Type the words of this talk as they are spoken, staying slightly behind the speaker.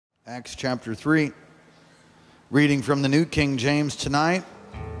Acts chapter 3, reading from the New King James tonight.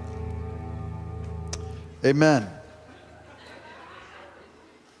 Amen.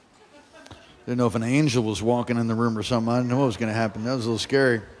 Didn't know if an angel was walking in the room or something. I didn't know what was going to happen. That was a little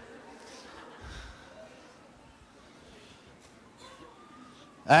scary.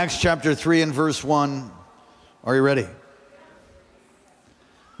 Acts chapter 3 and verse 1. Are you ready?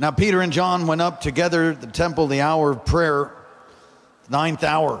 Now Peter and John went up together to the temple, the hour of prayer, the 9th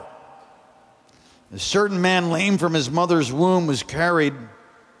hour. A certain man lame from his mother's womb was carried,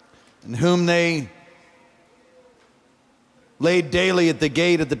 in whom they laid daily at the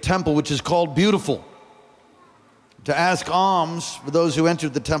gate of the temple, which is called Beautiful, to ask alms for those who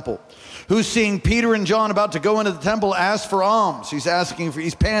entered the temple. Who, seeing Peter and John about to go into the temple, asked for alms. He's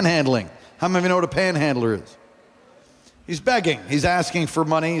panhandling. How many of you know what a panhandler is? He's begging. He's asking for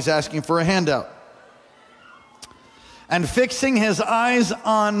money. He's asking for a handout. And fixing his eyes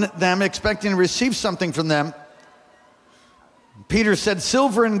on them, expecting to receive something from them, Peter said,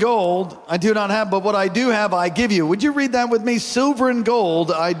 "Silver and gold I do not have, but what I do have I give you." Would you read that with me? Silver and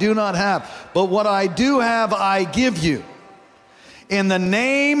gold I do not have, but what I do have I give you. In the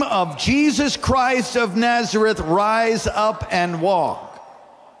name of Jesus Christ of Nazareth, rise up and walk.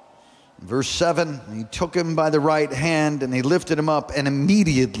 Verse 7, he took him by the right hand and he lifted him up, and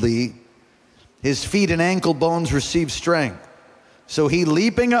immediately his feet and ankle bones received strength. So he,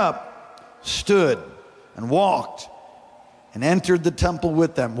 leaping up, stood and walked and entered the temple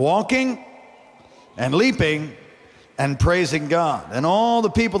with them, walking and leaping and praising God. And all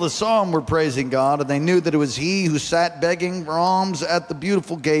the people that saw him were praising God, and they knew that it was he who sat begging for alms at the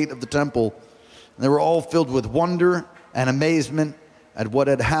beautiful gate of the temple. And they were all filled with wonder and amazement at what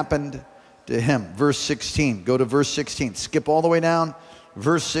had happened to him. Verse 16, go to verse 16. Skip all the way down.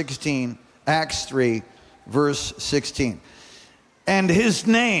 Verse 16, Acts 3, verse 16. And his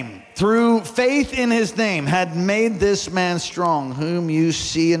name, through faith in his name, had made this man strong, whom you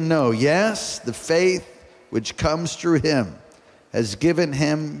see and know. Yes, the faith which comes through him has given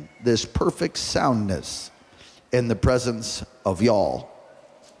him this perfect soundness in the presence of y'all.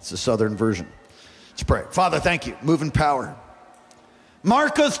 It's the Southern version. Let's pray. Father, thank you. Move in power.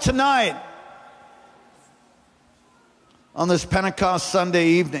 Mark us tonight on this Pentecost Sunday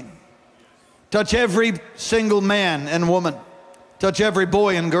evening. Touch every single man and woman. Touch every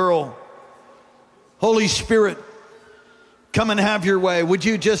boy and girl. Holy Spirit, come and have your way. Would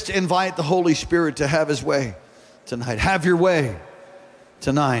you just invite the Holy Spirit to have his way tonight? Have your way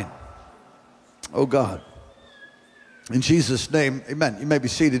tonight. Oh God. In Jesus' name, amen. You may be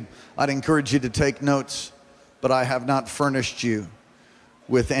seated. I'd encourage you to take notes, but I have not furnished you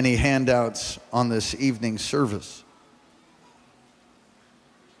with any handouts on this evening's service.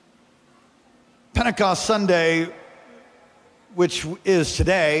 Pentecost Sunday, which is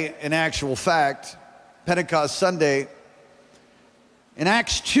today, in actual fact, Pentecost Sunday, in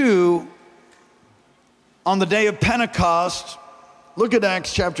Acts 2, on the day of Pentecost, look at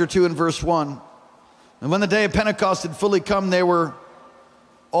Acts chapter 2 and verse 1. And when the day of Pentecost had fully come, they were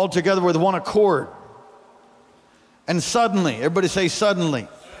all together with one accord. And suddenly, everybody say suddenly.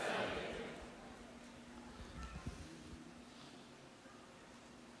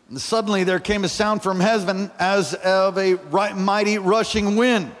 And suddenly there came a sound from heaven as of a mighty rushing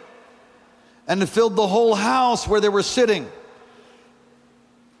wind, and it filled the whole house where they were sitting.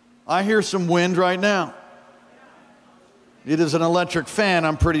 I hear some wind right now. It is an electric fan,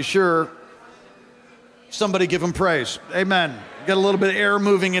 I'm pretty sure. Somebody give him praise. Amen. Got a little bit of air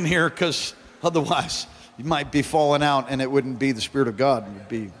moving in here, because otherwise you might be falling out and it wouldn't be the Spirit of God. It would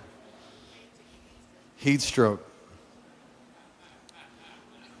be heat stroke.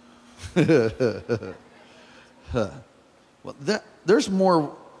 Well, there's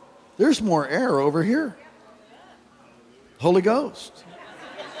more air over here. Holy Ghost.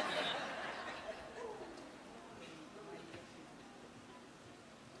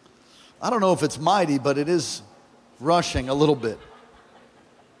 I don't know if it's mighty, but it is rushing a little bit.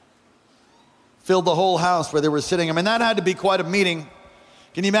 Filled the whole house where they were sitting. I mean, that had to be quite a meeting.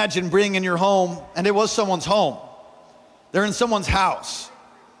 Can you imagine being in your home? And it was someone's home. They're in someone's house.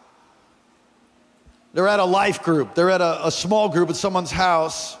 They're at a life group. They're at a small group at someone's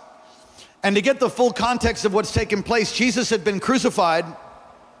house. And to get the full context of what's taken place, Jesus had been crucified,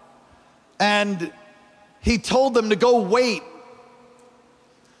 and he told them to go wait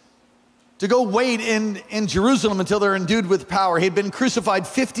in Jerusalem until they're endued with power. He'd been crucified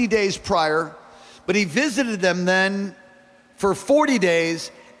 50 days prior, but he visited them then for 40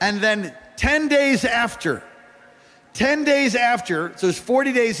 days, and then 10 days after, so there's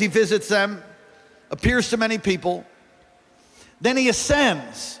 40 days he visits them, appears to many people. Then he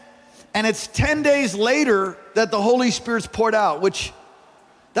ascends. And it's 10 days later that the Holy Spirit's poured out, which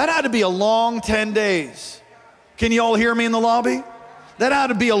that had to be a long 10 days. Can you all hear me in the lobby? That had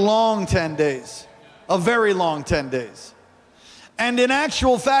to be a long 10 days, a very long 10 days. And in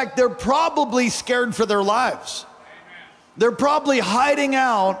actual fact, they're probably scared for their lives. They're probably hiding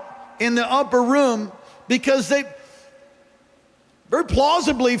out in the upper room because they very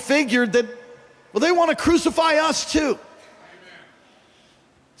plausibly figured that, well, they want to crucify us too.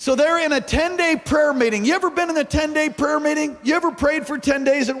 So they're in a 10-day prayer meeting. You ever been in a 10-day prayer meeting? You ever prayed for 10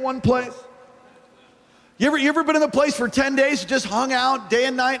 days in one place? You ever been in a place for 10 days, just hung out day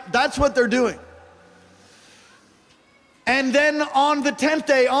and night? That's what they're doing. And then on the 10th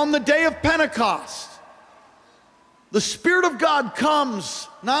day, on the day of Pentecost, the Spirit of God comes,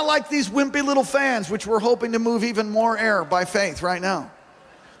 not like these wimpy little fans, which we're hoping to move even more air by faith right now.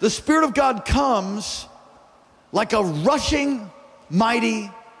 The Spirit of God comes like a rushing, mighty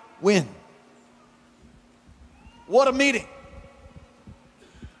wind. What a meeting.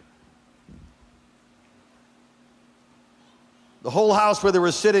 The whole house where they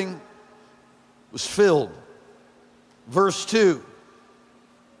were sitting was filled. Verse 2.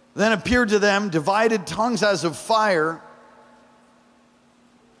 Then appeared to them divided tongues as of fire,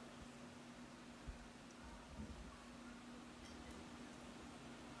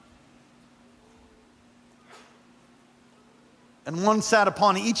 and one sat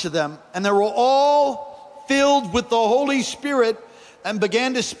upon each of them, and they were all filled with the Holy Spirit and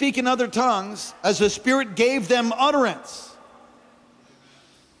began to speak in other tongues as the Spirit gave them utterance.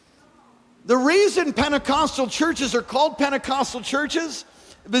 The reason Pentecostal churches are called Pentecostal churches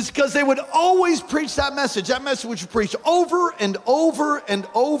is because they would always preach that message. That message was preached over and over and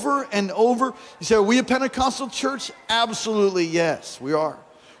over and over. You say, are we a Pentecostal church? Absolutely, yes, we are.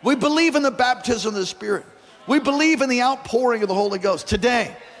 We believe in the baptism of the Spirit. We believe in the outpouring of the Holy Ghost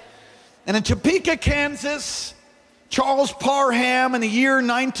today. And in Topeka, Kansas, Charles Parham in the year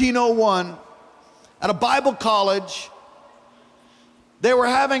 1901, at a Bible college, they were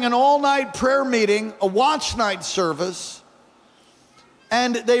having an all-night prayer meeting, a watch night service,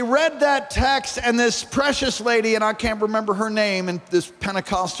 and they read that text, and this precious lady, and I can't remember her name in this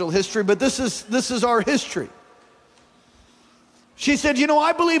Pentecostal history, but this is our history. She said, you know,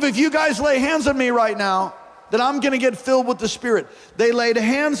 I believe if you guys lay hands on me right now, that I'm going to get filled with the Spirit. They laid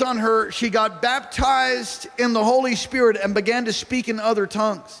hands on her. She got baptized in the Holy Spirit and began to speak in other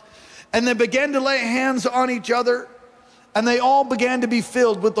tongues. And they began to lay hands on each other, and they all began to be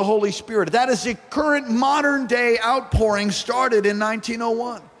filled with the Holy Spirit. That is the current modern day outpouring started in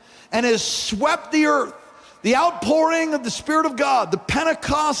 1901 and has swept the earth. The outpouring of the Spirit of God, the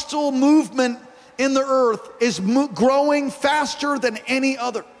Pentecostal movement in the earth is growing faster than any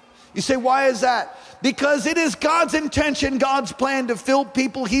other. You say, why is that? Because it is God's intention, God's plan to fill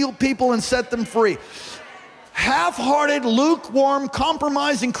people, heal people, and set them free. Half-hearted, lukewarm,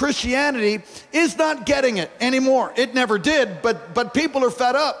 compromising Christianity is not getting it anymore. It never did, but people are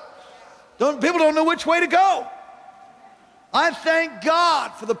fed up. People don't know which way to go. I thank God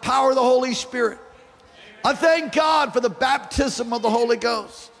for the power of the Holy Spirit. I thank God for the baptism of the Holy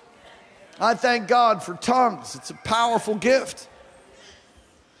Ghost. I thank God for tongues. It's a powerful gift.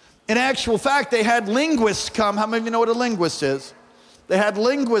 In actual fact, they had linguists come. How many of you know what a linguist is? They had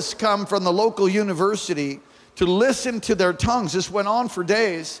linguists come from the local university to listen to their tongues. This went on for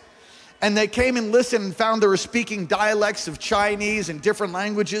days. And they came and listened and found they were speaking dialects of Chinese and different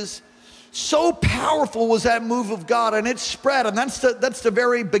languages. So powerful was that move of God, and it spread. And that's the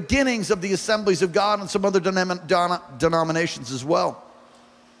very beginnings of the Assemblies of God and some other denominations as well.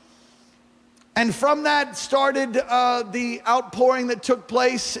 And from that started the outpouring that took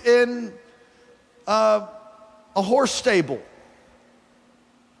place in a horse stable.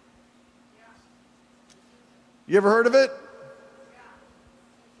 You ever heard of it?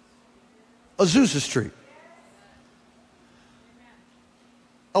 Azusa Street.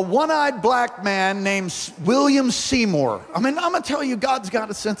 A one-eyed black man named William Seymour. I mean, I'm going to tell you, God's got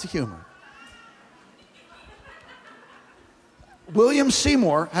a sense of humor. William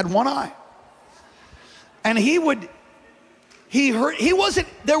Seymour had one eye. And there was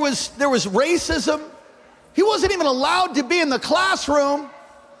racism. He wasn't even allowed to be in the classroom,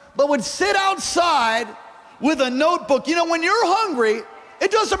 but would sit outside with a notebook. You know, when you're hungry,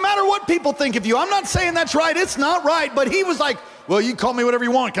 it doesn't matter what people think of you. I'm not saying that's right. It's not right. But he was like, well, you call me whatever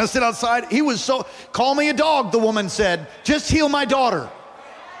you want. Can I sit outside? He was so, call me a dog, the woman said. Just heal my daughter.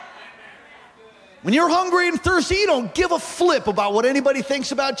 When you're hungry and thirsty, you don't give a flip about what anybody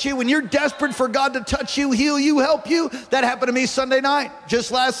thinks about you. When you're desperate for God to touch you, heal you, help you. That happened to me Sunday night,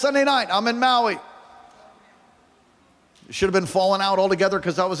 just last Sunday night. I'm in Maui. Should have been falling out altogether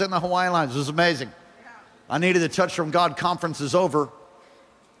because I was in the Hawaiian Islands. It was amazing. I needed a touch from God. Conference is over.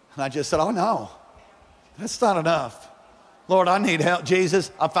 And I just said, oh no, that's not enough. Lord, I need help. Jesus,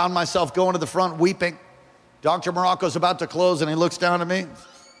 I found myself going to the front weeping. Dr. Morocco's about to close and he looks down at me,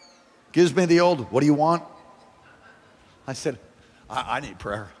 gives me the old, what do you want? I said, I need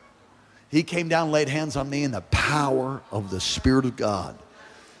prayer. He came down, laid hands on me, and the power of the Spirit of God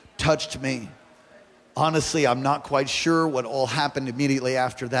touched me. Honestly, I'm not quite sure what all happened immediately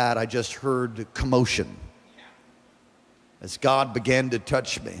after that. I just heard commotion as God began to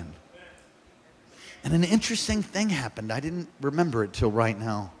touch me. And an interesting thing happened. I didn't remember it till right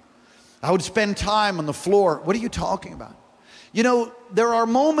now. I would spend time on the floor. What are you talking about? You know, there are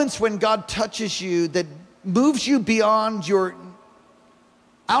moments when God touches you that moves you beyond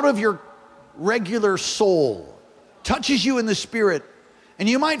out of your regular soul, touches you in the spirit, and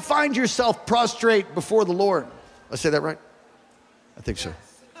you might find yourself prostrate before the Lord. Did I say that right? I think so.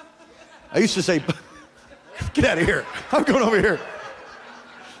 I used to say, get out of here. I'm going over here.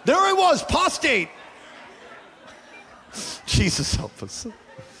 There I was, prostrate. Jesus help us.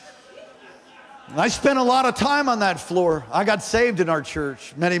 I spent a lot of time on that floor. I got saved in our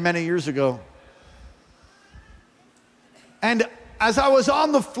church many, many years ago. And as I was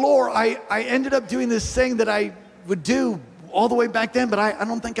on the floor, I ended up doing this thing that I would do all the way back then, but I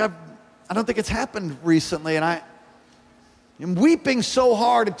don't think it's happened recently. And I am weeping so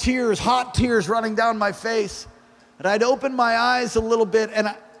hard, tears, hot tears running down my face. And I'd open my eyes a little bit,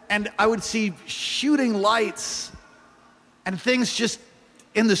 and I would see shooting lights and things just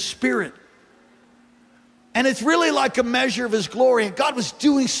in the spirit. And it's really like a measure of his glory. And God was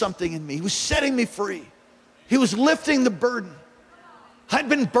doing something in me. He was setting me free. He was lifting the burden. I'd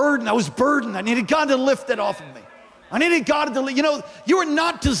been burdened. I was burdened. I needed God to lift that off of me. I needed God to, you are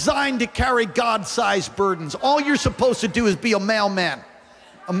not designed to carry God-sized burdens. All you're supposed to do is be a mailman,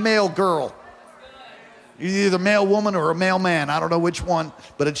 a male girl. You're either a male woman or a male man. I don't know which one,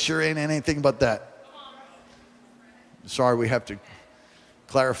 but it sure ain't anything but that. Sorry, we have to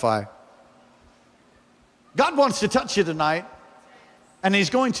clarify. God wants to touch you tonight, and he's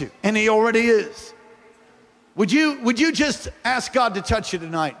going to, and he already is. Would you just ask God to touch you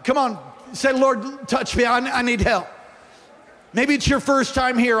tonight? Come on, say, Lord, touch me. I need help. Maybe it's your first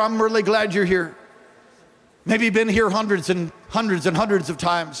time here. I'm really glad you're here. Maybe you've been here hundreds and hundreds and hundreds of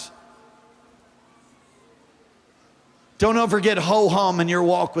times. Don't ever get ho-hum in your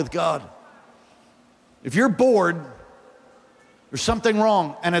walk with God. If you're bored, there's something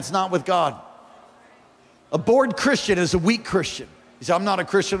wrong, and it's not with God. A bored Christian is a weak Christian. He said, I'm not a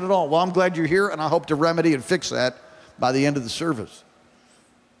Christian at all. Well, I'm glad you're here, and I hope to remedy and fix that by the end of the service.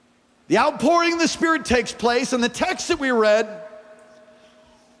 The outpouring of the Spirit takes place, and the text that we read,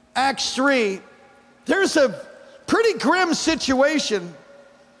 Acts 3, there's a pretty grim situation.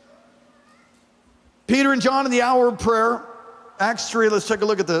 Peter and John in the hour of prayer, Acts 3, let's take a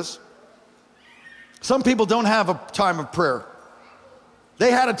look at this. Some people don't have a time of prayer.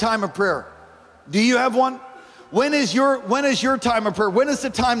 They had a time of prayer. Do you have one? When is your time of prayer? When is the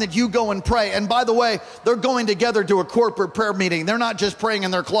time that you go and pray? And by the way, they're going together to a corporate prayer meeting. They're not just praying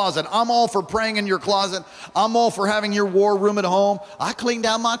in their closet. I'm all for praying in your closet. I'm all for having your war room at home. I cleaned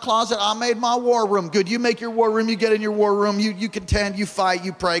down my closet. I made my war room. Good. You make your war room. You get in your war room. You contend. You fight.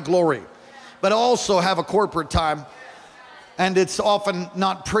 You pray. Glory. But also have a corporate time. And it's often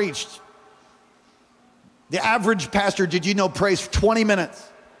not preached. The average pastor, did you know, prays for 20 minutes.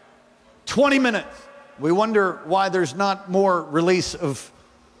 20 minutes. We wonder why there's not more release of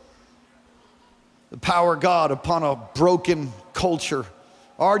the power of God upon a broken culture.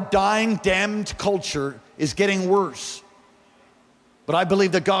 Our dying, damned culture is getting worse. But I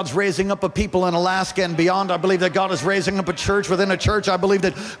believe that God's raising up a people in Alaska and beyond. I believe that God is raising up a church within a church. I believe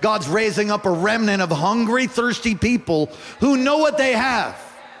that God's raising up a remnant of hungry, thirsty people who know what they have.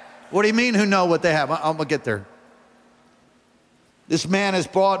 What do you mean who know what they have? I'm going to get there. This man has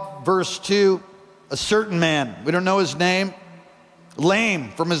brought, verse 2, a certain man, we don't know his name, lame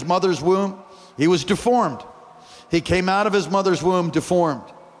from his mother's womb. He was deformed. He came out of his mother's womb deformed.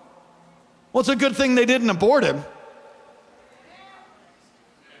 Well, it's a good thing they didn't abort him,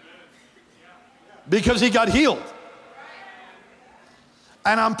 because he got healed.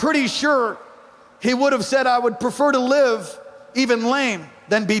 And I'm pretty sure he would have said, I would prefer to live even lame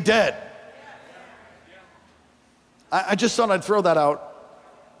than be dead. I just thought I'd throw that out.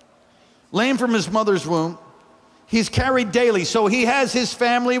 Lame from his mother's womb. He's carried daily. So he has his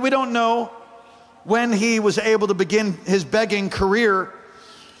family. We don't know when he was able to begin his begging career,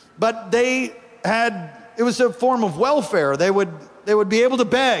 but it was a form of welfare. They would be able to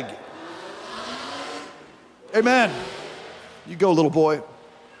beg. Amen. You go, little boy.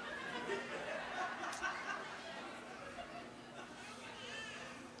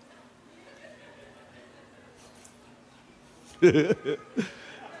 That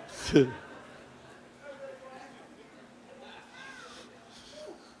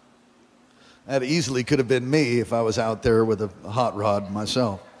easily could have been me if I was out there with a hot rod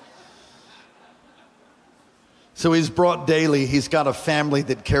myself. So he's brought daily. He's got a family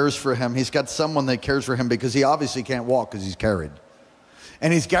that cares for him. He's got someone that cares for him because he obviously can't walk because he's carried.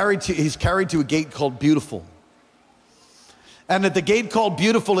 And he's carried to a gate called Beautiful. And at the gate called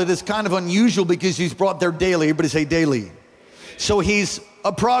Beautiful, it is kind of unusual because he's brought there daily. Everybody say daily. So he's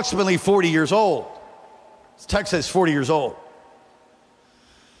approximately 40 years old. This text says 40 years old.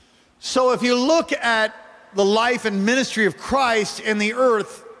 So if you look at the life and ministry of Christ in the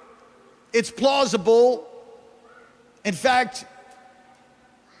earth, it's plausible. In fact,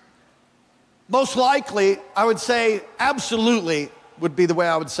 most likely, I would say absolutely would be the way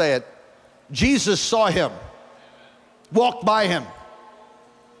I would say it. Jesus saw him, walked by him.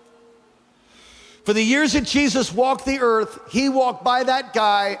 For the years that Jesus walked the earth, he walked by that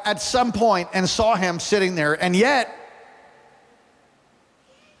guy at some point and saw him sitting there. And yet,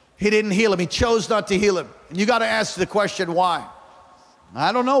 he didn't heal him. He chose not to heal him. And you got to ask the question, why?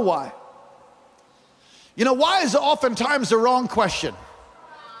 I don't know why. You know, why is oftentimes the wrong question.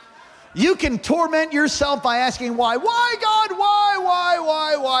 You can torment yourself by asking why. Why, God? Why?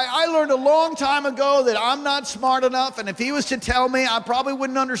 I learned a long time ago that I'm not smart enough, and if he was to tell me, I probably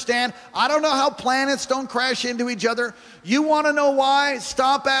wouldn't understand. I don't know how planets don't crash into each other. You want to know why?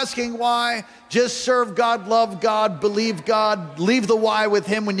 Stop asking why. Just serve God, love God, believe God. Leave the why with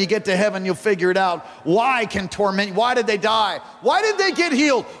him. When you get to heaven, you'll figure it out. Why can torment you? Why did they die? Why did they get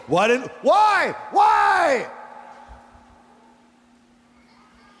healed? Why?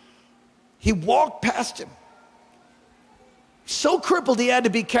 He walked past him. So crippled he had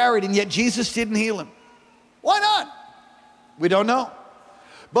to be carried, and yet Jesus didn't heal him. Why not? We don't know.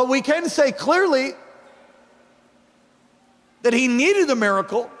 But we can say clearly that he needed the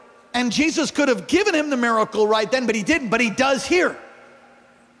miracle, and Jesus could have given him the miracle right then, but he didn't. But he does here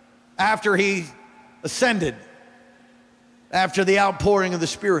after he ascended, after the outpouring of the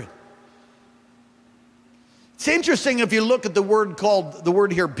Spirit. It's interesting if you look at the word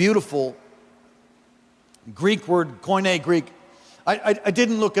here, beautiful, Greek word, koine Greek. I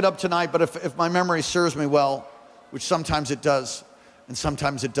didn't look it up tonight, but if my memory serves me well, which sometimes it does, and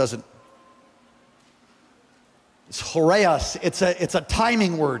sometimes it doesn't. It's horeos. It's a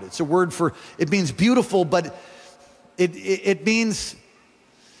timing word. It's a word for, it means beautiful, but it means,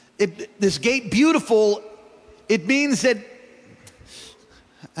 this gate beautiful, it means that,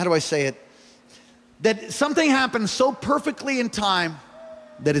 how do I say it? That something happens so perfectly in time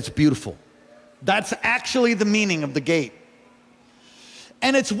that it's beautiful. That's actually the meaning of the gate.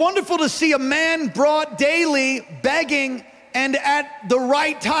 And it's wonderful to see a man brought daily, begging, and at the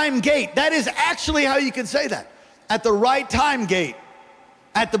right time gate. That is actually how you can say that. At the right time gate.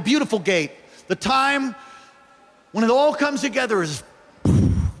 At the beautiful gate. The time when it all comes together is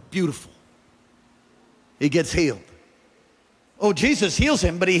beautiful. He gets healed. Oh, Jesus heals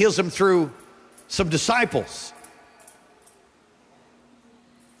him, but he heals him through some disciples.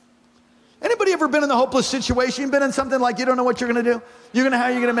 Anybody ever been in a hopeless situation? You've been in something like you don't know what you're going to do? How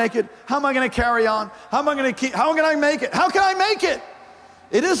are you going to make it? How am I going to carry on? How can I make it? How can I make it?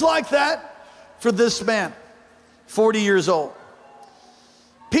 It is like that for this man, 40 years old.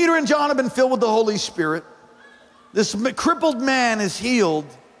 Peter and John have been filled with the Holy Spirit. This crippled man is healed.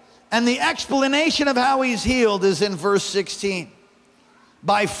 And the explanation of how he's healed is in verse 16.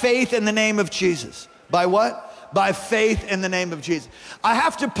 By faith in the name of Jesus. By what? By faith in the name of Jesus. I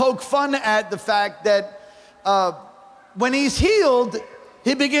have to poke fun at the fact that when he's healed,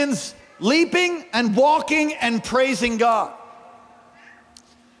 he begins leaping and walking and praising God.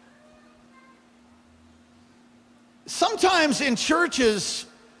 Sometimes in churches,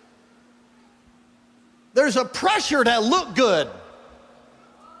 there's a pressure to look good.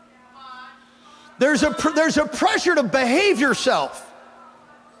 There's a pressure to behave yourself.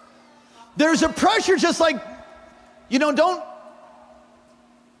 There's a pressure just like, you can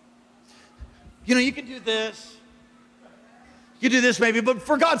do this. You do this maybe, but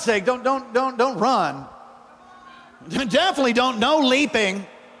for God's sake, don't run. Definitely don't, no leaping.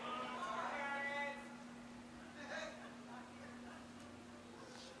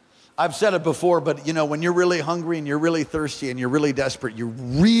 I've said it before, but when you're really hungry and you're really thirsty and you're really desperate, you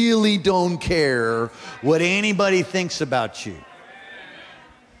really don't care what anybody thinks about you.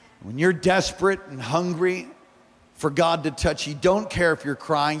 When you're desperate and hungry for God to touch you. Don't care if you're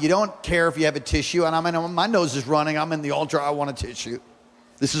crying. You don't care if you have a tissue. And my nose is running. I'm in the altar. I want a tissue.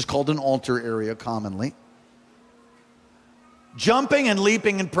 This is called an altar area commonly. Jumping and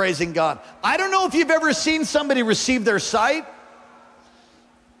leaping and praising God. I don't know if you've ever seen somebody receive their sight.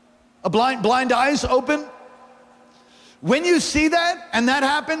 A blind eyes open. When you see that and that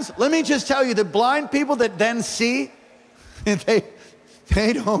happens, let me just tell you, the blind people that then see, they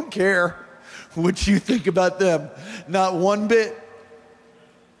don't care what you think about them. Not one bit.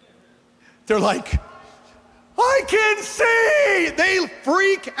 They're like, I can see. They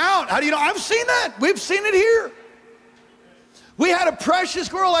freak out. How do you know? I've seen that. We've seen it here. We had a precious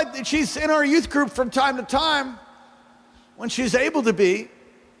girl. She's in our youth group from time to time when she's able to be.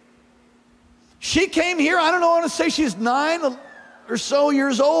 She came here, I don't know, I want to say she's 9 or so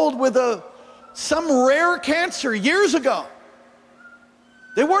years old with some rare cancer years ago.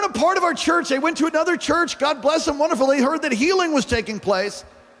 They weren't a part of our church. They went to another church. God bless them, wonderful. They heard that healing was taking place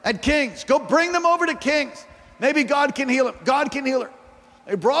at King's. Go bring them over to King's. Maybe God can heal him. God can heal her.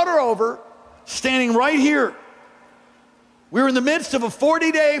 They brought her over, standing right here. We were in the midst of a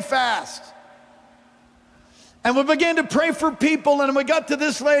 40-day fast. And we began to pray for people, and we got to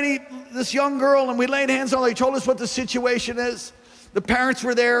this lady, this young girl, and we laid hands on her. They told us what the situation is. The parents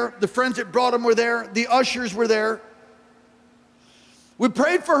were there. The friends that brought them were there. The ushers were there. We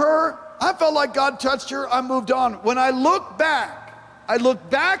prayed for her. I felt like God touched her. I moved on. When I look back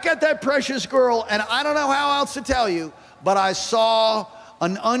at that precious girl, and I don't know how else to tell you, but I saw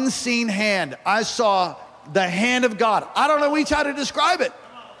an unseen hand. I saw the hand of God. I don't know how to describe it.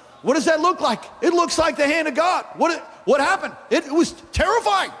 What does that look like? It looks like the hand of God. What happened? It was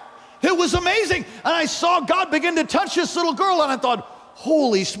terrifying. It was amazing. And I saw God begin to touch this little girl, and I thought,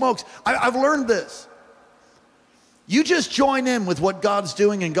 holy smokes. I've learned this. You just join in with what God's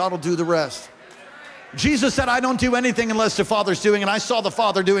doing, and God will do the rest. Jesus said, I don't do anything unless the Father's doing, and I saw the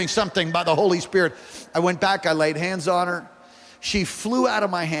Father doing something by the Holy Spirit. I went back, I laid hands on her. She flew out of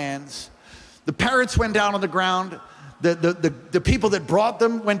my hands. The parents went down on the ground. The people that brought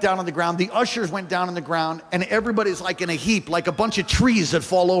them went down on the ground. The ushers went down on the ground, and everybody's like in a heap, like a bunch of trees that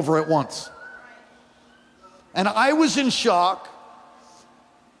fall over at once. And I was in shock.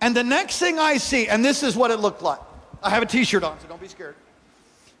 And the next thing I see, and this is what it looked like. I have a t-shirt on, so don't be scared.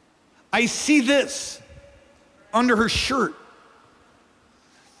 I see this under her shirt.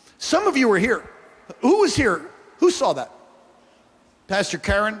 Some of you were here. Who was here? Who saw that? Pastor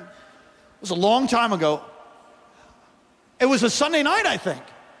Karen? It was a long time ago. It was a Sunday night, I think.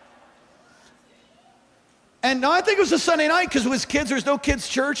 And no, I think it was a Sunday night because it was kids. There's no kids'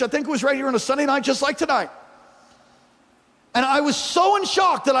 church. I think it was right here on a Sunday night, just like tonight. And I was so in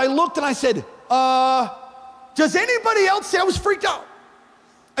shock that I looked and I said, does anybody else see? I was freaked out.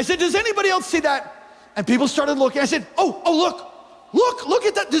 I said, does anybody else see that? And people started looking. I said, look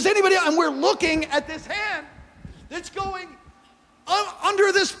at that. Does anybody else? And we're looking at this hand that's going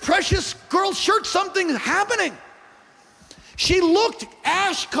under this precious girl's shirt. Something's happening. She looked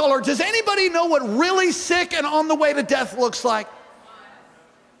ash colored. Does anybody know what really sick and on the way to death looks like?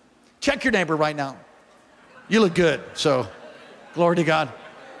 Check your neighbor right now. You look good, so glory to God.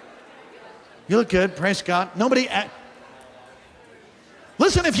 You look good, praise God.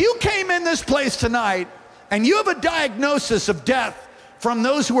 Listen, if you came in this place tonight and you have a diagnosis of death from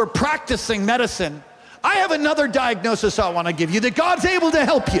those who are practicing medicine, I have another diagnosis I want to give you, that God's able to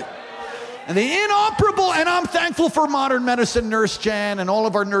help you. And the inoperable, and I'm thankful for modern medicine, Nurse Jan, and all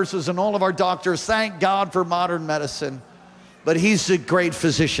of our nurses and all of our doctors. Thank God for modern medicine. But he's a great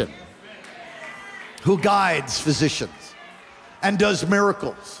physician who guides physicians and does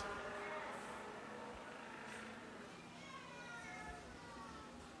miracles.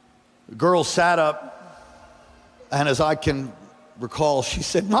 The girl sat up, and as I can recall, she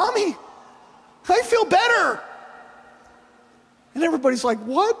said, Mommy, I feel better. And everybody's like,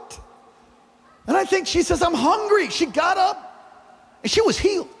 what? And I think she says, I'm hungry. She got up, and she was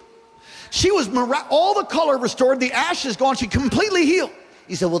healed. She was, all the color restored, the ash is gone, she completely healed.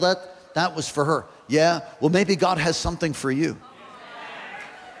 He said, well, that was for her. Yeah, well, maybe God has something for you.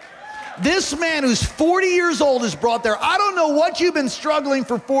 This man who's 40 years old is brought there. I don't know what you've been struggling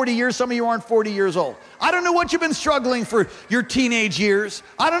for 40 years. Some of you aren't 40 years old. I don't know what you've been struggling for your teenage years.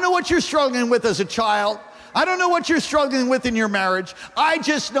 I don't know what you're struggling with as a child. I don't know what you're struggling with in your marriage. I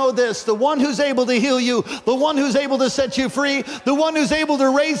just know this, the one who's able to heal you, the one who's able to set you free, the one who's able to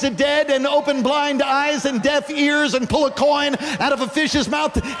raise the dead and open blind eyes and deaf ears and pull a coin out of a fish's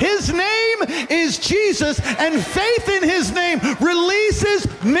mouth. His name is Jesus, and faith in his name releases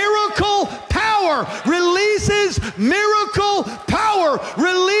miracle power, releases miracle power,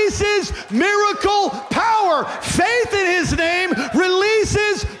 releases miracle power. Faith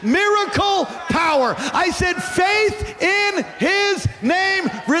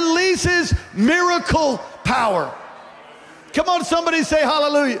releases miracle power. Come on, somebody say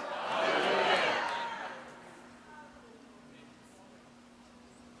hallelujah.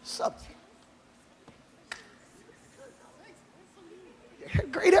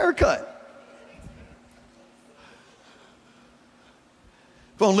 Great haircut.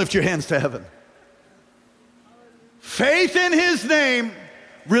 Go and lift your hands to heaven. Faith in his name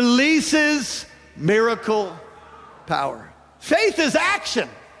releases miracle power. Faith is action.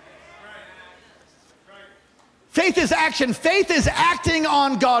 Faith is action. Faith is acting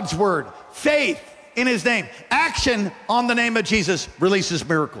on God's word. Faith in his name. Action on the name of Jesus releases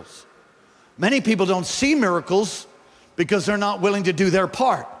miracles. Many people don't see miracles because they're not willing to do their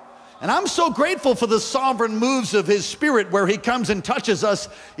part. And I'm so grateful for the sovereign moves of his Spirit where he comes and touches us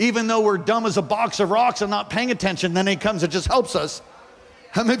even though we're dumb as a box of rocks and not paying attention. Then he comes and just helps us.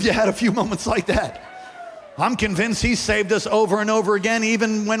 How many of you had a few moments like that? I'm convinced he saved us over and over again,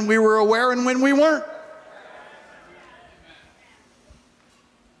 even when we were aware and when we weren't.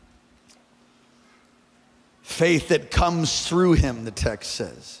 Faith that comes through him, the text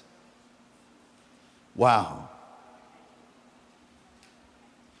says. Wow.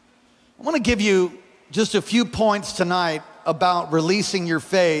 I want to give you just a few points tonight about releasing your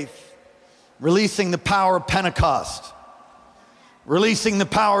faith, releasing the power of Pentecost, releasing the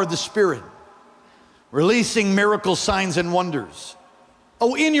power of the Spirit, releasing miracle signs and wonders.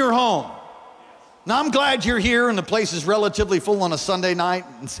 Oh, in your home. Now, I'm glad you're here and the place is relatively full on a Sunday night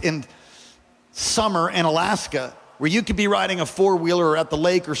in summer in Alaska, where you could be riding a four-wheeler at the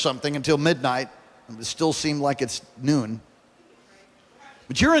lake or something until midnight. It would still seem like it's noon.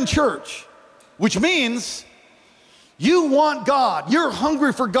 But you're in church, which means you want God. You're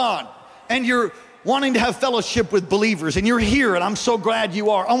hungry for God, and you're wanting to have fellowship with believers, and you're here, and I'm so glad you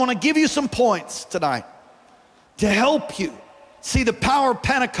are. I want to give you some points tonight to help you see the power of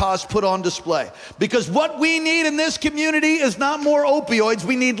Pentecost put on display. Because what we need in this community is not more opioids,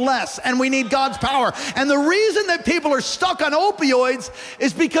 we need less, and we need God's power. And the reason that people are stuck on opioids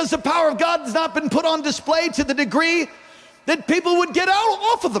is because the power of God has not been put on display to the degree that people would get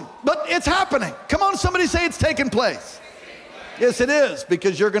off of them. But it's happening. Come on, somebody say it's taking place. Yes, it is,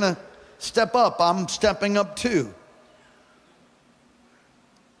 because you're going to step up. I'm stepping up too.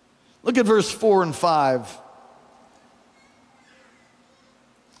 Look at verse 4 and 5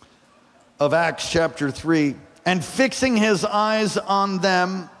 of Acts chapter 3. And fixing his eyes on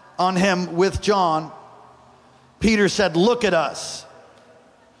him with John, Peter said, "Look at us."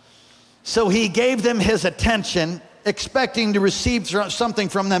 So he gave them his attention, expecting to receive something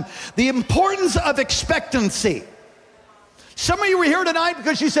from them. The importance of expectancy. Some of you were here tonight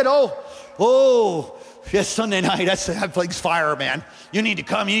because you said, oh, yes, Sunday night, that place fire, man. You need to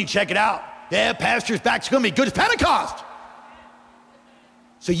come, you need to check it out. Yeah, pastor's back, it's gonna be good. It's Pentecost.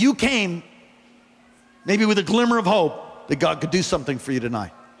 So you came maybe with a glimmer of hope that God could do something for you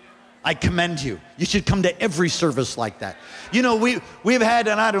tonight. I commend you. You should come to every service like that. You know, we've had,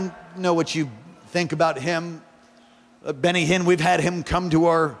 and I don't know what you think about him, Benny Hinn, we've had him come to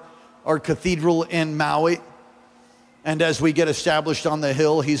our cathedral in Maui. And as we get established on the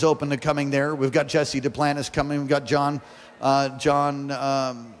hill, he's open to coming there. We've got Jesse Duplantis coming. We've got John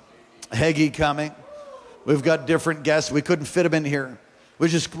Hagee coming. We've got different guests. We couldn't fit them in here. We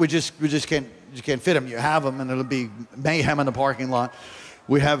just can't fit them. You have them, and it'll be mayhem in the parking lot.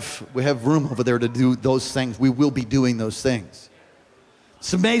 We have room over there to do those things. We will be doing those things.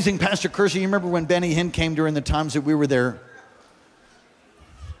 It's amazing, Pastor Kersey. You remember when Benny Hinn came during the times that we were there?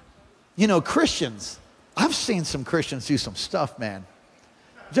 You know, Christians. I've seen some Christians do some stuff, man.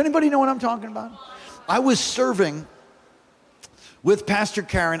 Does anybody know what I'm talking about? I was serving with Pastor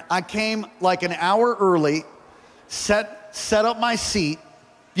Karen. I came like an hour early, set up my seat,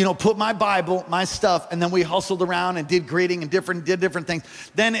 you know, put my Bible, my stuff, and then we hustled around and did greeting and did different things.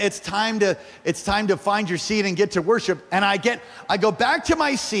 Then it's time to find your seat and get to worship. And I go back to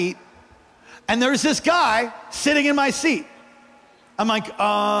my seat, and there's this guy sitting in my seat. I'm like,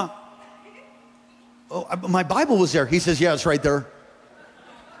 my Bible was there. He says, yeah, it's right there.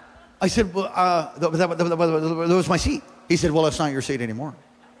 I said, well, that was my seat. He said, well, it's not your seat anymore.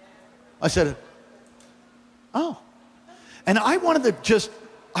 I said, oh. And I wanted to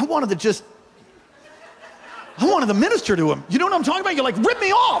minister to him. You know what I'm talking about? You're like, rip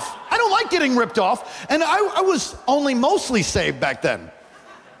me off. I don't like getting ripped off. And I was only mostly saved back then.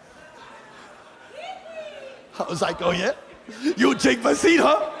 I was like, oh yeah? You'll take my seat,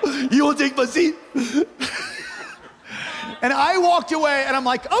 huh? You'll take my seat? And I walked away and I'm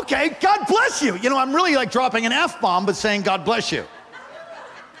like, okay, God bless you. You know, I'm really like dropping an F-bomb, but saying God bless you.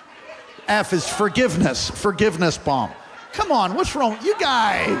 F is forgiveness bomb. Come on, what's wrong? You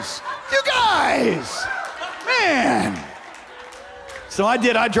guys, man. So I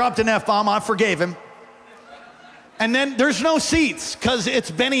did, I dropped an F-bomb, I forgave him. And then there's no seats because it's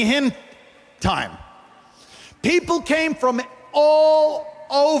Benny Hinn time. People came from all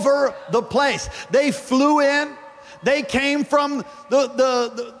over the place. They flew in. They came from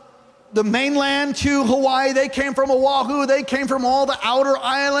the mainland to Hawaii. They came from Oahu. They came from all the outer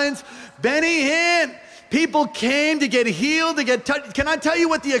islands. Benny Hinn. People came to get healed, to get touched. Can I tell you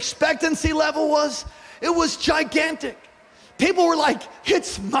what the expectancy level was? It was gigantic. People were like,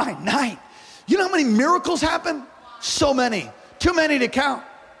 it's my night. You know how many miracles happened? So many. Too many to count.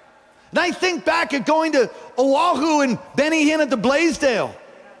 And I think back at going to Oahu and Benny Hinn at the Blaisdell.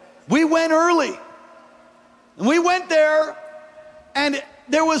 We went early. And we went there, and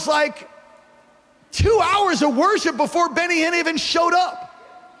there was like 2 hours of worship before Benny Hinn even showed up.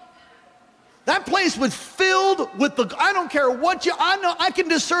 That place was filled with I don't care what I know, I can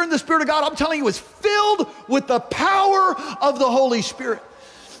discern the Spirit of God. I'm telling you, it was filled with the power of the Holy Spirit.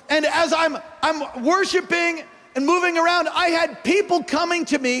 And as I'm worshiping and moving around, I had people coming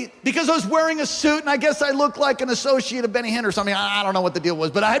to me because I was wearing a suit, and I guess I looked like an associate of Benny Hinn or something. I don't know what the deal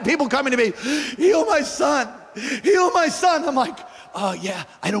was, but I had people coming to me, heal my son, heal my son. I'm like, yeah,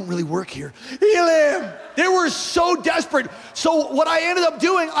 I don't really work here. Heal him. They were so desperate. So what I ended up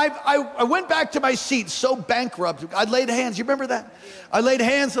doing, I went back to my seat, so bankrupt. I laid hands. You remember that? I laid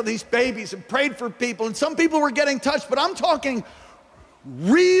hands on these babies and prayed for people, and some people were getting touched, but I'm talking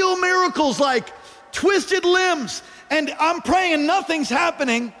real miracles like twisted limbs. And I'm praying and nothing's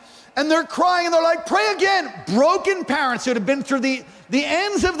happening, and they're crying, and they're like, pray again. Broken parents who had been through the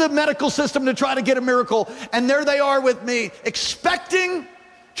ends of the medical system to try to get a miracle, and there they are with me, expecting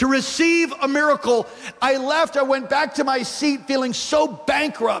to receive a miracle. I left, I went back to my seat feeling so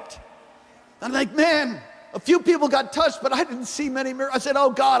bankrupt. I'm like, man, a few people got touched, but I didn't see many miracles. I said, oh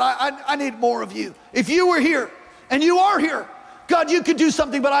God, I need more of you. If you were here, and you are here, God, you could do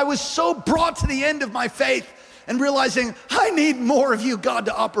something, but I was so brought to the end of my faith and realizing I need more of you, God,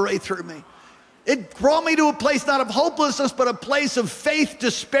 to operate through me. It brought me to a place not of hopelessness, but a place of faith,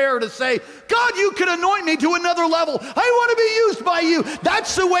 despair, to say, God, you could anoint me to another level. I want to be used by you.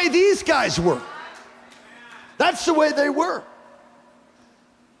 That's the way these guys were. That's the way they were.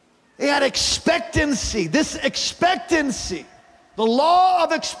 They had expectancy, this expectancy, the law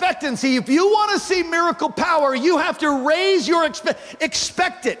of expectancy. If you want to see miracle power, you have to raise your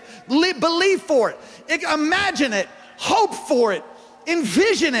expect it, believe for it, imagine it, hope for it,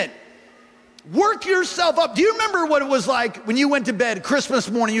 envision it. Work yourself up. Do you remember what it was like when you went to bed Christmas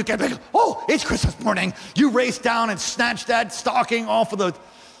morning? You kept like, oh, it's Christmas morning. You raced down and snatched that stocking off of the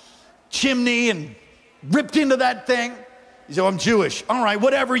chimney and ripped into that thing. You say, oh, I'm Jewish. All right,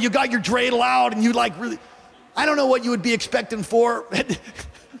 whatever. You got your dreidel out and you like really, I don't know what you would be expecting for.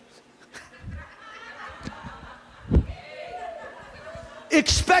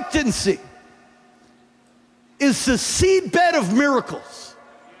 Expectancy is the seedbed of miracles.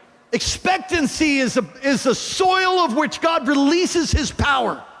 Expectancy is a soil of which God releases his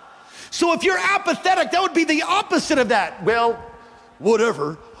power. So if you're apathetic, that would be the opposite of that. Well,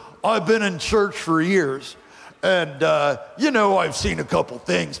 whatever. I've been in church for years, and you know, I've seen a couple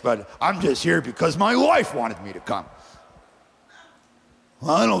things, but I'm just here because my wife wanted me to come.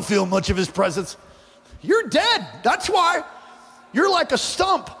 Well, I don't feel much of his presence. You're dead. That's why. You're like a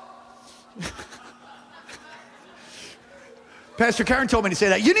stump. Pastor Karen told me to say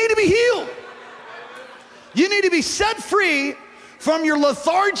that. You need to be healed. You need to be set free from your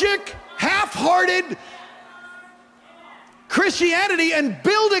lethargic, half-hearted Christianity and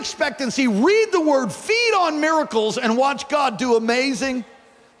build expectancy. Read the word, feed on miracles, and watch God do amazing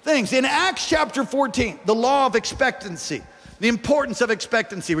things. In Acts chapter 14, the law of expectancy, the importance of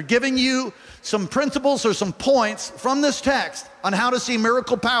expectancy. We're giving you some principles or some points from this text on how to see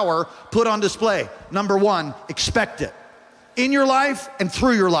miracle power put on display. Number one, expect it. In your life and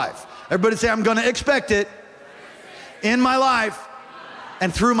through your life. Everybody say, I'm going to expect it in my life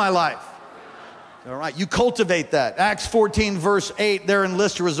and through my life. All right, you cultivate that. Acts 14, verse 8, there in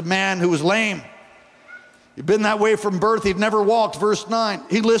Lystra was a man who was lame. He'd been that way from birth. He'd never walked. Verse 9,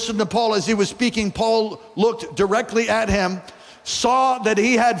 he listened to Paul as he was speaking. Paul looked directly at him, saw that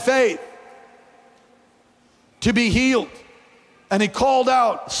he had faith to be healed. And he called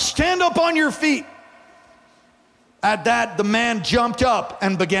out, stand up on your feet. At that, the man jumped up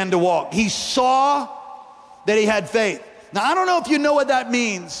and began to walk. He saw that he had faith. Now, I don't know if you know what that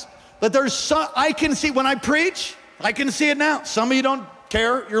means, but there's some, I can see when I preach, I can see it now. Some of you don't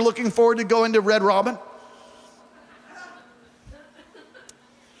care. You're looking forward to going to Red Robin.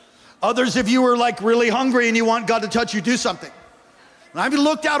 Others of you are like really hungry and you want God to touch you, do something. And I've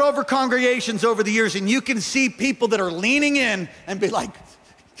looked out over congregations over the years and you can see people that are leaning in and be like,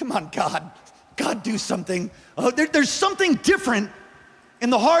 come on, God, do something. Oh, there's something different in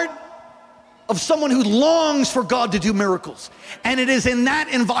the heart of someone who longs for God to do miracles. And it is in that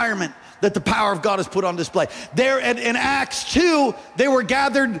environment that the power of God is put on display. There in Acts 2, they were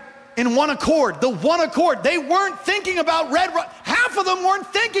gathered in one accord. The one accord. They weren't thinking about half of them weren't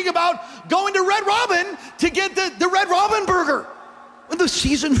thinking about going to Red Robin to get the Red Robin burger with the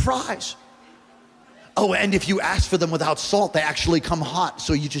seasoned fries. Oh, and if you ask for them without salt, they actually come hot,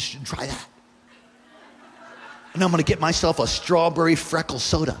 so you just should try that. And I'm gonna get myself a strawberry freckle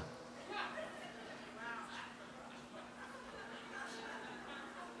soda.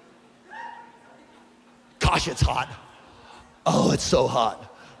 Gosh, it's hot. Oh, it's so hot.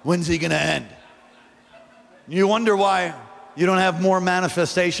 When's he gonna end? You wonder why you don't have more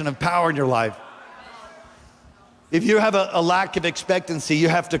manifestation of power in your life. If you have a lack of expectancy, you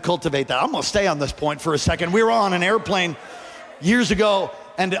have to cultivate that. I'm gonna stay on this point for a second. We were on an airplane years ago,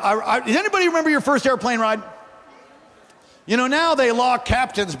 and does anybody remember your first airplane ride? You know, now they lock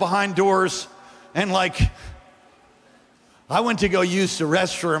captains behind doors, and like, I went to go use the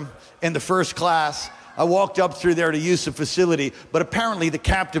restroom in the first class. I walked up through there to use the facility, but apparently the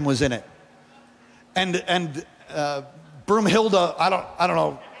captain was in it. And Broomhilda, I don't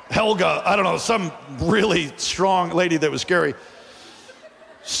know, Helga, I don't know, some really strong lady that was scary,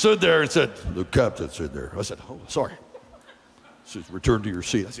 stood there and said, the captain stood there. I said, oh, sorry. She said, return to your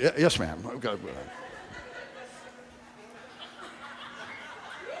seat. I said, yes, ma'am.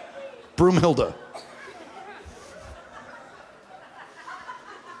 Broomhilda.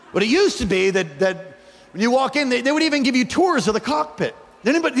 But it used to be that when you walk in, they would even give you tours of the cockpit.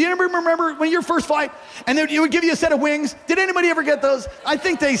 Do you ever remember when your first flight, and they would give you a set of wings? Did anybody ever get those? I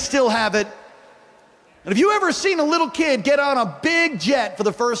think they still have it. And have you ever seen a little kid get on a big jet for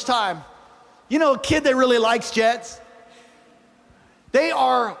the first time? You know, a kid that really likes jets? Their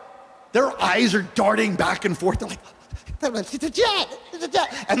eyes are darting back and forth. They're like, it's a jet, it's a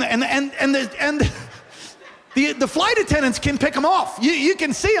jet. And the flight attendants can pick them off. You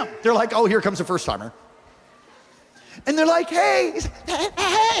can see them. They're like, oh, here comes the first timer. And they're like, hey,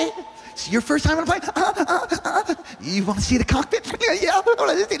 it's your first time on a plane? You want to see the cockpit? Yeah, I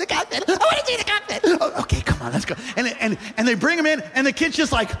want to see the cockpit. I want to see the cockpit. Oh, okay, come on, let's go. And they bring him in, and the kid's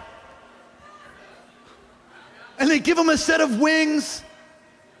just like, and they give him a set of wings.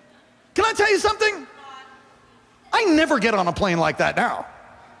 Can I tell you something? I never get on a plane like that now.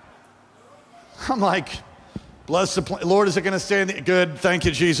 I'm like, bless the plane. Lord, is it going to stay in the... Good, thank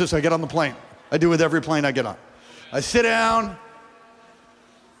you, Jesus. I get on the plane. I do with every plane I get on. I sit down,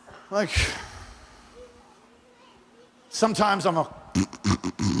 like, sometimes I'm and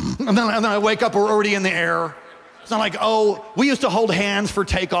then I wake up, we're already in the air. It's not like, oh, we used to hold hands for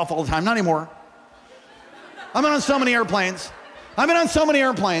takeoff all the time. Not anymore. I've been on so many airplanes. I've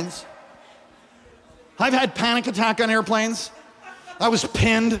had panic attack on airplanes. I was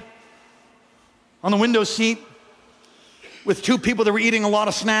pinned on the window seat with two people that were eating a lot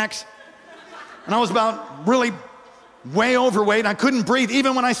of snacks. And I was about really way overweight, and I couldn't breathe.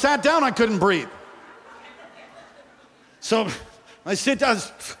 Even when I sat down, I couldn't breathe. So I sit down,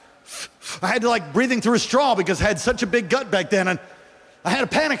 I had to like breathing through a straw because I had such a big gut back then, and I had a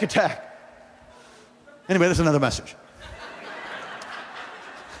panic attack. Anyway, that's another message.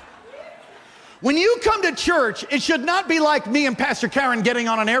 When you come to church, it should not be like me and Pastor Karen getting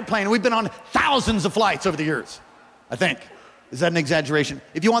on an airplane. We've been on thousands of flights over the years, I think. Is that an exaggeration?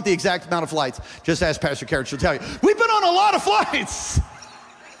 If you want the exact amount of flights, just ask Pastor Karen, she'll tell you. We've been on a lot of flights.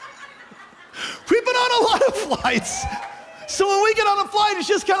 We've been on a lot of flights. So when we get on a flight, it's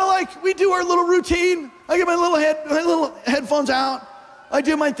just kind of like we do our little routine. I get my little headphones out. I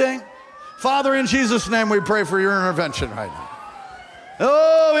do my thing. Father, in Jesus' name, we pray for your intervention right now.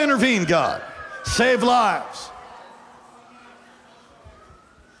 Oh, intervene, God. Save lives.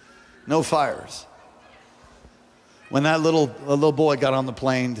 No fires. When that little boy got on the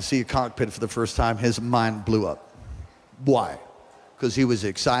plane to see a cockpit for the first time, his mind blew up. Why? Because he was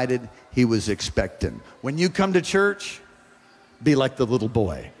excited, he was expectant. When you come to church, be like the little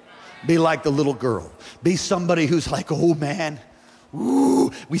boy. Be like the little girl. Be somebody who's like, oh man,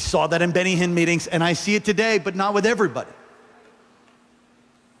 ooh. We saw that in Benny Hinn meetings, and I see it today, but not with everybody.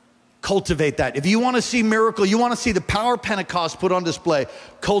 Cultivate that. If you want to see miracle, you want to see the power of Pentecost put on display,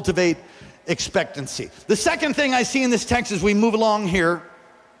 cultivate expectancy. The second thing I see in this text as we move along here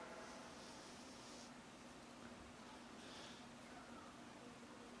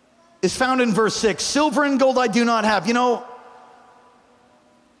is found in verse 6. Silver and gold I do not have. You know,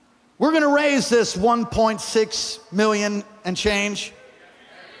 We're going to raise this 1.6 million and change.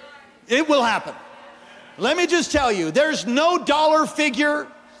 It will happen. Let me just tell you, there's no dollar figure.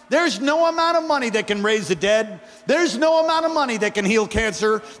 There's no amount of money that can raise the dead. There's no amount of money that can heal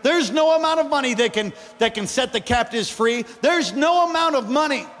cancer. There's no amount of money that can set the captives free. There's no amount of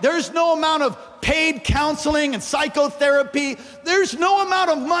money. There's no amount of paid counseling and psychotherapy. There's no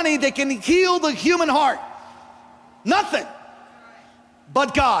amount of money that can heal the human heart. Nothing.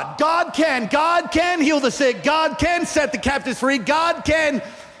 But God. God can heal the sick. God can set the captives free. God can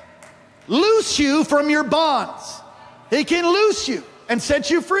loose you from your bonds. He can loose you and set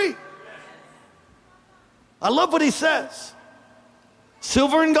you free. I love what he says.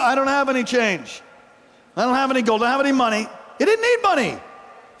 Silver and gold, I don't have any change. I don't have any gold, I don't have any money. He didn't need money.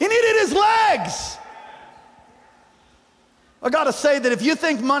 He needed his legs. I gotta say that if you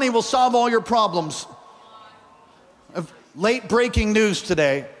think money will solve all your problems, late breaking news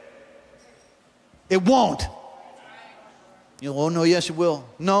today, it won't. You know, oh no, yes it will.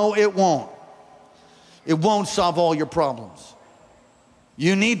 No, it won't. It won't solve all your problems.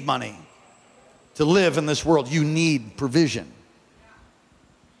 You need money to live in this world. You need provision.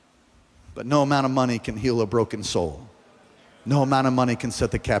 But no amount of money can heal a broken soul. No amount of money can set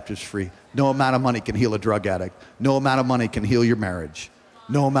the captives free. No amount of money can heal a drug addict. No amount of money can heal your marriage.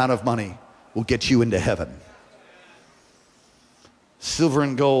 No amount of money will get you into heaven. Silver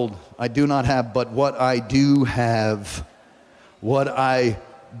and gold I do not have, but what I do have, what I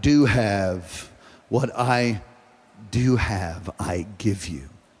do have, what I do have, I give you.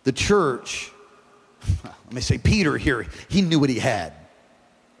 The church, let me say Peter here, he knew what he had.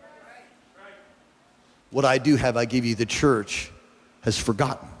 What I do have, I give you. The church has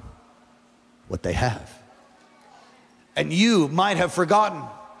forgotten what they have. And you might have forgotten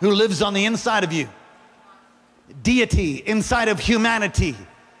who lives on the inside of you. Deity inside of humanity.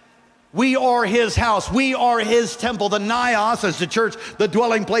 We are his house. We are his temple. The Naos is the church, the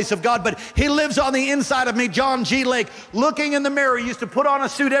dwelling place of God. But he lives on the inside of me. John G. Lake, looking in the mirror, used to put on a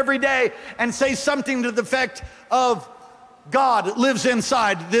suit every day and say something to the effect of, God lives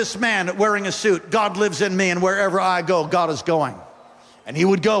inside this man wearing a suit. God lives in me, and wherever I go, God is going. And he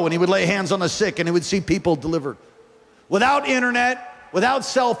would go and he would lay hands on the sick and he would see people delivered. Without internet, without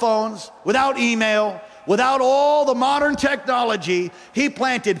cell phones, without email, without all the modern technology, he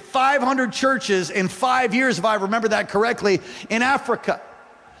planted 500 churches in 5 years, if I remember that correctly, in Africa.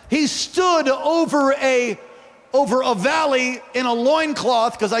 He stood over a valley in a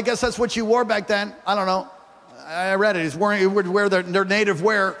loincloth, because I guess that's what you wore back then. I don't know. I read it. He would wear their native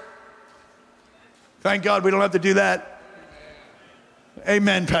wear. Thank God we don't have to do that.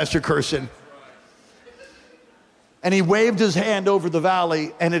 Amen, Pastor Curson. And he waved his hand over the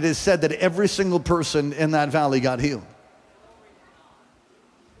valley, and it is said that every single person in that valley got healed.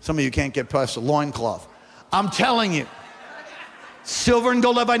 Some of you can't get past a loincloth. I'm telling you, silver and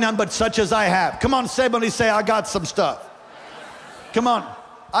gold have I none, but such as I have. Come on, somebody say, I got some stuff. Come on.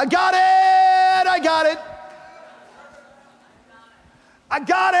 I got it. I got it. I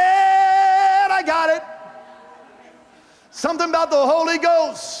got it. I got it. Something about the Holy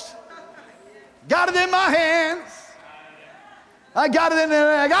Ghost. Got it in my hands. I got it in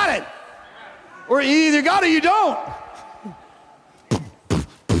there. I got it. Or you either got it or you don't.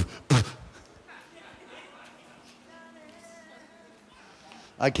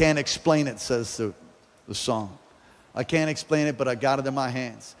 I can't explain it, says the song. I can't explain it, but I got it in my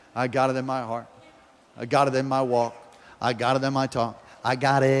hands. I got it in my heart. I got it in my walk. I got it in my talk. I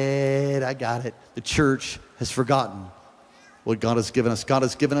got it. I got it. The church has forgotten what God has given us. God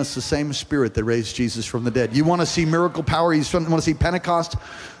has given us the same spirit that raised Jesus from the dead. You want to see miracle power? You want to see Pentecost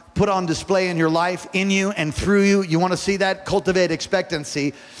put on display in your life, in you and through you? You want to see that? Cultivate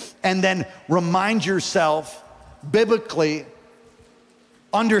expectancy. And then remind yourself, biblically,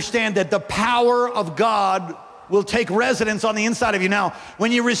 understand that the power of God will take residence on the inside of you. Now,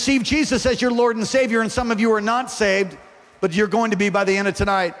 when you receive Jesus as your Lord and Savior, and some of you are not saved, but you're going to be by the end of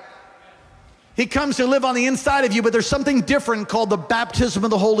tonight, he comes to live on the inside of you, but there's something different called the baptism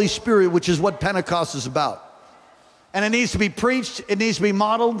of the Holy Spirit, which is what Pentecost is about. And it needs to be preached, it needs to be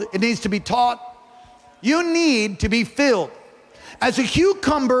modeled, it needs to be taught. You need to be filled. As a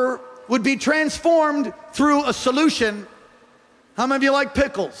cucumber would be transformed through a solution, how many of you like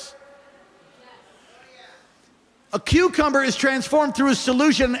pickles? A cucumber is transformed through a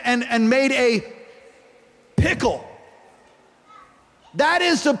solution and made a pickle. That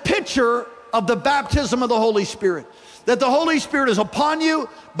is the picture of the baptism of the Holy Spirit. That the Holy Spirit is upon you,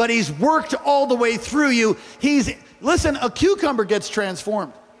 but he's worked all the way through you. Listen, a cucumber gets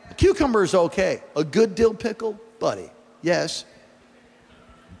transformed. A cucumber is okay. A good dill pickle, buddy, yes.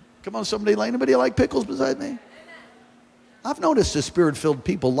 Come on, somebody, anybody like pickles beside me? I've noticed that Spirit-filled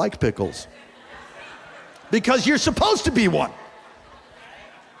people like pickles because you're supposed to be one.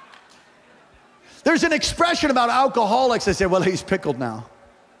 There's an expression about alcoholics. They say, well, he's pickled now.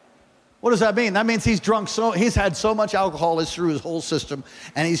 What does that mean? That means he's had so much alcohol through his whole system,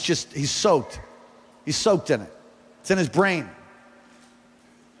 and he's soaked. He's soaked in it. It's in his brain.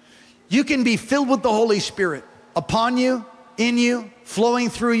 You can be filled with the Holy Spirit upon you, in you, flowing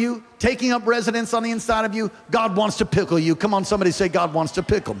through you, taking up residence on the inside of you. God wants to pickle you. Come on, somebody say, God wants to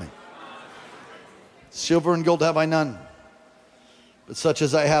pickle me. Silver and gold have I none, but such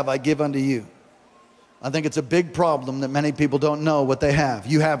as I have, I give unto you. I think it's a big problem that many people don't know what they have.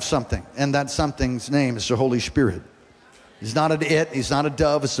 You have something, and that something's name is the Holy Spirit. He's not an it, he's not a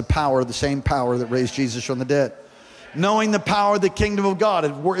dove, it's the power, the same power that raised Jesus from the dead. Knowing the power of the kingdom of God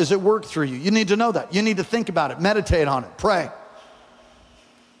is at work through you. You need to know that. You need to think about it, meditate on it, pray.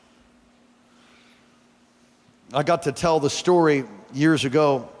 I got to tell the story years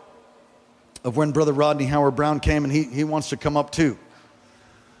ago of when Brother Rodney Howard-Browne came, and he wants to come up too.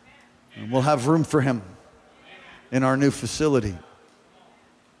 And we'll have room for him in our new facility.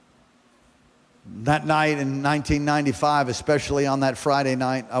 That night in 1995, especially on that Friday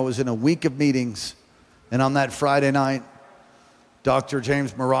night, I was in a week of meetings. And on that Friday night, Dr.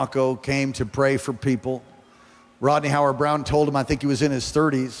 James Morocco came to pray for people. Rodney Howard-Browne told him, I think he was in his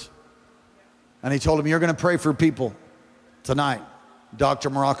 30s, and he told him, you're going to pray for people tonight. Dr.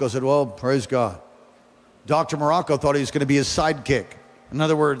 Morocco said, well, praise God. Dr. Morocco thought he was going to be his sidekick. In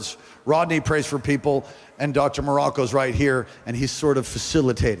other words, Rodney prays for people, and Dr. Morocco's right here, and he's sort of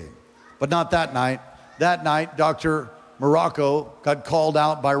facilitating. But not that night. That night, Dr. Morocco got called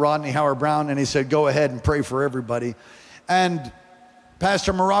out by Rodney Howard-Browne, and he said, go ahead and pray for everybody. And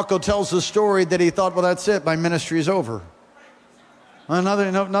Pastor Morocco tells the story that he thought, well, that's it. My ministry is over. Well,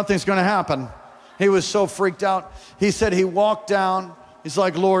 nothing's going to happen. He was so freaked out. He said he walked down. He's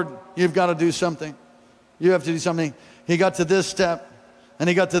like, Lord, you've got to do something. You have to do something. He got to this step, and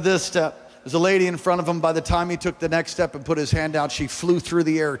he got to this step. There's a lady in front of him. By the time he took the next step and put his hand out, she flew through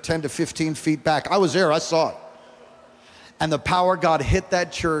the air 10 to 15 feet back. I was there. I saw it. And the power of God hit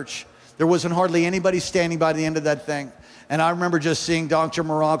that church. There wasn't hardly anybody standing by the end of that thing. And I remember just seeing Dr.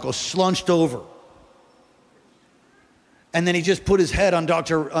 Morocco slunched over. And then he just put his head on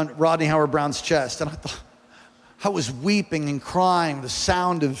Rodney Howard-Browne's chest. And I was weeping and crying, the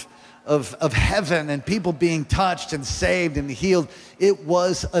sound of heaven and people being touched and saved and healed. It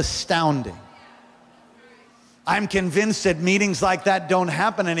was astounding. I'm convinced that meetings like that don't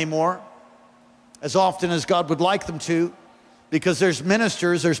happen anymore as often as God would like them to, because there's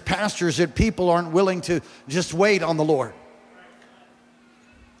ministers, there's pastors that people aren't willing to just wait on the Lord.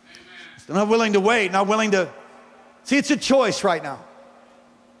 They're not willing to wait, not willing to. See, it's a choice right now.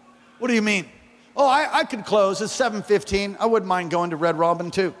 What do you mean? Oh, I could close. It's 7:15. I wouldn't mind going to Red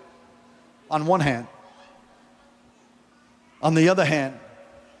Robin too. On one hand. On the other hand,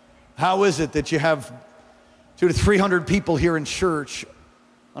 how is it that you have 200 to 300 people here in church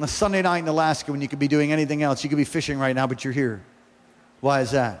on a Sunday night in Alaska when you could be doing anything else? You could be fishing right now, but you're here. Why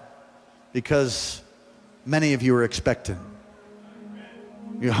is that? Because many of you are expectant.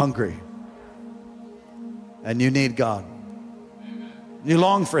 You're hungry. And you need God. You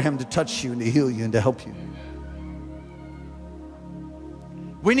long for Him to touch you and to heal you and to help you.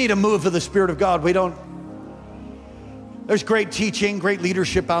 We need a move of the Spirit of God. There's great teaching, great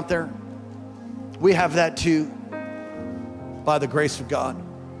leadership out there. We have that too, by the grace of God.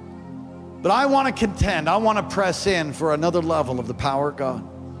 But I want to contend, I want to press in for another level of the power of God.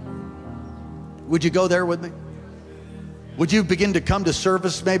 Would you go there with me? Would you begin to come to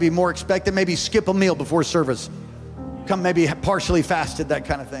service maybe more expectant, maybe skip a meal before service? Come maybe partially fasted, that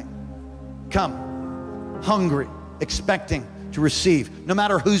kind of thing. Come, hungry, expecting to receive, no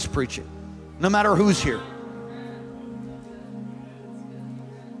matter who's preaching, no matter who's here.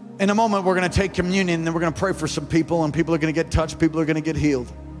 In a moment, we're going to take communion, and then we're going to pray for some people, and people are going to get touched, people are going to get healed.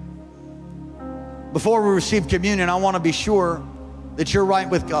 Before we receive communion, I want to be sure that you're right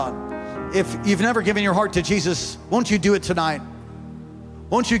with God. If you've never given your heart to Jesus, won't you do it tonight?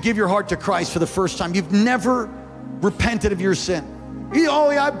 Won't you give your heart to Christ for the first time? You've never repented of your sin.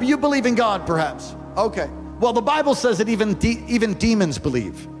 You believe in God, perhaps. Okay. Well, the Bible says that even demons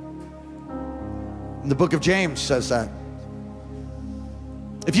believe. And the book of James says that.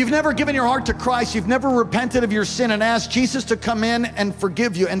 If you've never given your heart to Christ, you've never repented of your sin and asked Jesus to come in and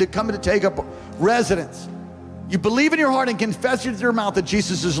forgive you and to come to take up residence. You believe in your heart and confess with your mouth that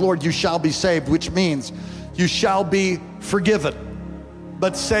Jesus is Lord, you shall be saved, which means you shall be forgiven.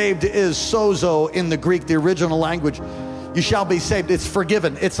 But saved is sozo in the Greek, the original language. You shall be saved. It's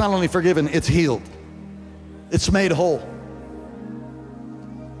forgiven. It's not only forgiven, it's healed. It's made whole.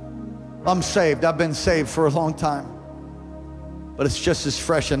 I'm saved. I've been saved for a long time. But it's just as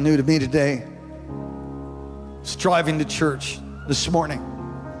fresh and new to me today. I was driving to church this morning,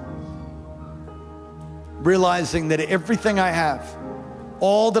 realizing that everything I have,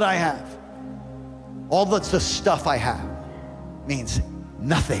 all that I have, all that's the stuff I have, means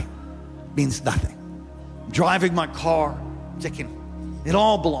nothing. Means nothing. Driving my car, thinking it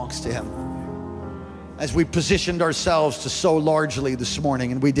all belongs to him. As we positioned ourselves to sow largely this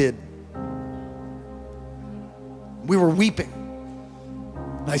morning, and we did. We were weeping.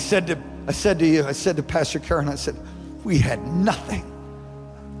 And I said to Pastor Karen, I said, we had nothing.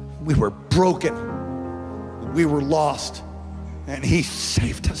 We were broken. We were lost. And he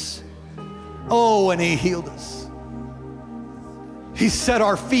saved us. Oh, and he healed us. He set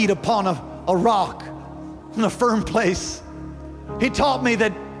our feet upon a rock, in a firm place. He taught me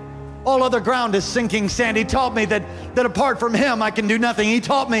that all other ground is sinking sand. He taught me that apart from him, I can do nothing. He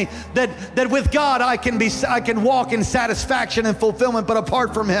taught me that with God, I can walk in satisfaction and fulfillment, but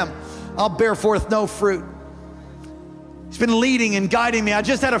apart from him, I'll bear forth no fruit. He's been leading and guiding me. I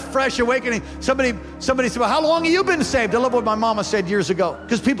just had a fresh awakening. Somebody said, well, how long have you been saved? I love what my mama said years ago.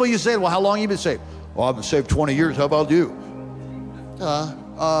 Because people used to say, well, how long have you been saved? Well, I've been saved 20 years. How about you?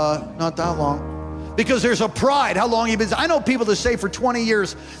 Not that long. Because there's a pride. How long have you been saved? I know people that say for 20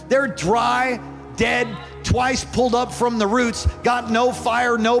 years, they're dry, dead, twice pulled up from the roots, got no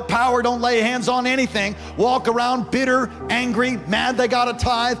fire, no power, don't lay hands on anything, walk around bitter, angry, mad they got a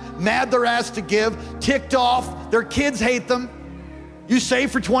tithe, mad they're asked to give, ticked off, their kids hate them. You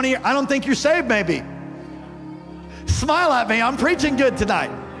saved for 20 years? I don't think you're saved, maybe. Smile at me, I'm preaching good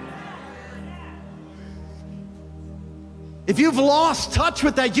tonight. If you've lost touch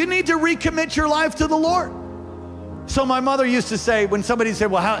with that, you need to recommit your life to the Lord. So my mother used to say, when somebody said,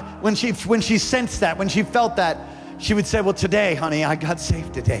 well, when she sensed that, when she felt that, she would say, well, today, honey, I got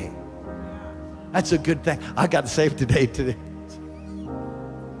saved today. That's a good thing. I got saved today.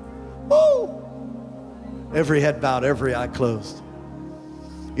 Woo! Every head bowed, every eye closed.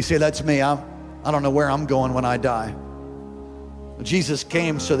 You say, that's me. I don't know where I'm going when I die. Jesus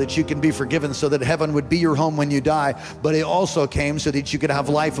came so that you can be forgiven, so that heaven would be your home when you die. But he also came so that you could have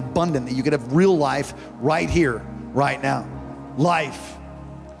life abundant, that you could have real life right here, right now. Life,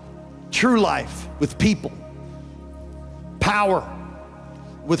 true life with people, power,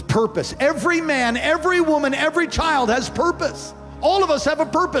 with purpose. Every man, every woman, every child has purpose. All of us have a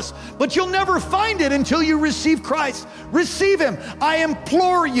purpose, but you'll never find it until you receive Christ. Receive him. I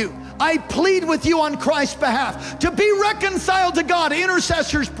implore you. I plead with you on Christ's behalf to be reconciled to God.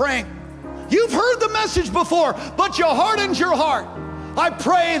 Intercessors praying. You've heard the message before, but you hardened your heart. I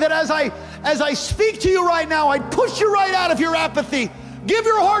pray that as I speak to you right now, I push you right out of your apathy. Give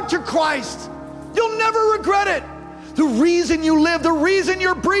your heart to Christ. You'll never regret it. The reason you live, the reason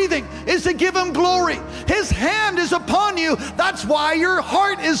you're breathing is to give him glory. His hand is upon you. That's why your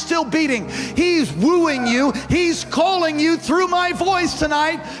heart is still beating. He's wooing you. He's calling you through my voice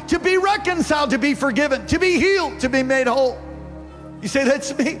tonight to be reconciled, to be forgiven, to be healed, to be made whole. You say,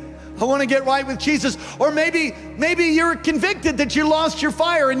 that's me. I want to get right with Jesus. Or maybe you're convicted that you lost your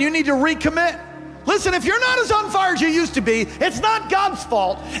fire and you need to recommit. Listen, if you're not as on fire as you used to be, it's not God's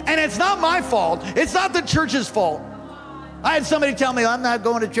fault, and it's not my fault. It's not the church's fault. I had somebody tell me, I'm not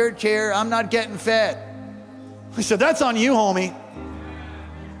going to church here. I'm not getting fed. I said, that's on you, homie.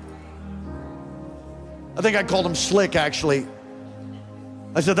 I think I called him Slick, actually.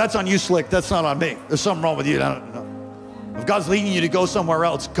 I said, that's on you, Slick. That's not on me. There's something wrong with you. I don't know. If God's leading you to go somewhere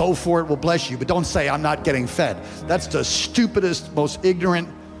else, go for it. We'll bless you. But don't say, I'm not getting fed. That's the stupidest, most ignorant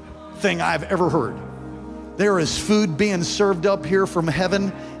thing I've ever heard. There is food being served up here from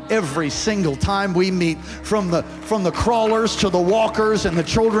heaven every single time we meet, from the crawlers to the walkers and the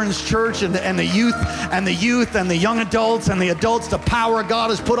children's church and the youth and the young adults and the adults. The power of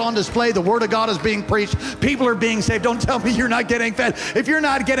God is put on display. The word of God is being preached. People are being saved. Don't tell me you're not getting fed. If you're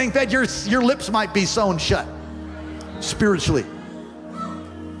not getting fed, your lips might be sewn shut spiritually.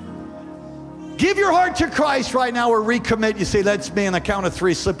 Give your heart to Christ right now or recommit. You say, that's me. On the count of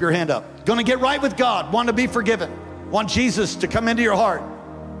 3, slip your hand up. Going to get right with God. Want to be forgiven. Want Jesus to come into your heart.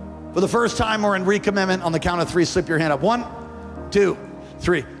 For the first time or in recommitment, on the count of 3, slip your hand up. 1, 2,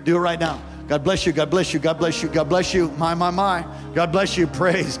 3. Do it right now. God bless you. God bless you. God bless you. God bless you. My. God bless you.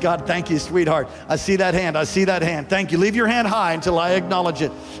 Praise God. Thank you, sweetheart. I see that hand. I see that hand. Thank you. Leave your hand high until I acknowledge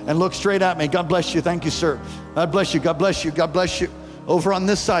it and look straight at me. God bless you. Thank you, sir. God bless you. God bless you. God bless you. Over on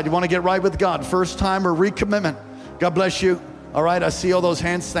this side, you want to get right with God. First time or recommitment. God bless you. All right. I see all those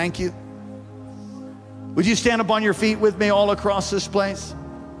hands. Thank you. Would you stand up on your feet with me all across this place?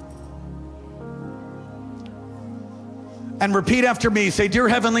 And repeat after me. Say, dear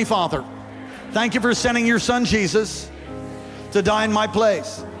Heavenly Father, thank you for sending your son Jesus to die in my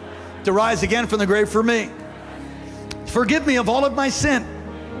place, to rise again from the grave for me. Forgive me of all of my sin.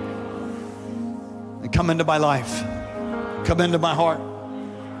 And come into my life. Come into my heart.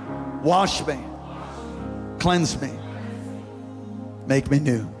 Wash me. Cleanse me. Make me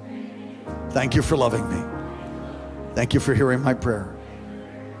new. Thank you for loving me. Thank you for hearing my prayer.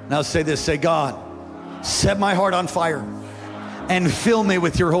 Now say this. Say, God, set my heart on fire and fill me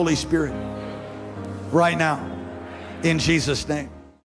with your Holy Spirit right now, in Jesus' name.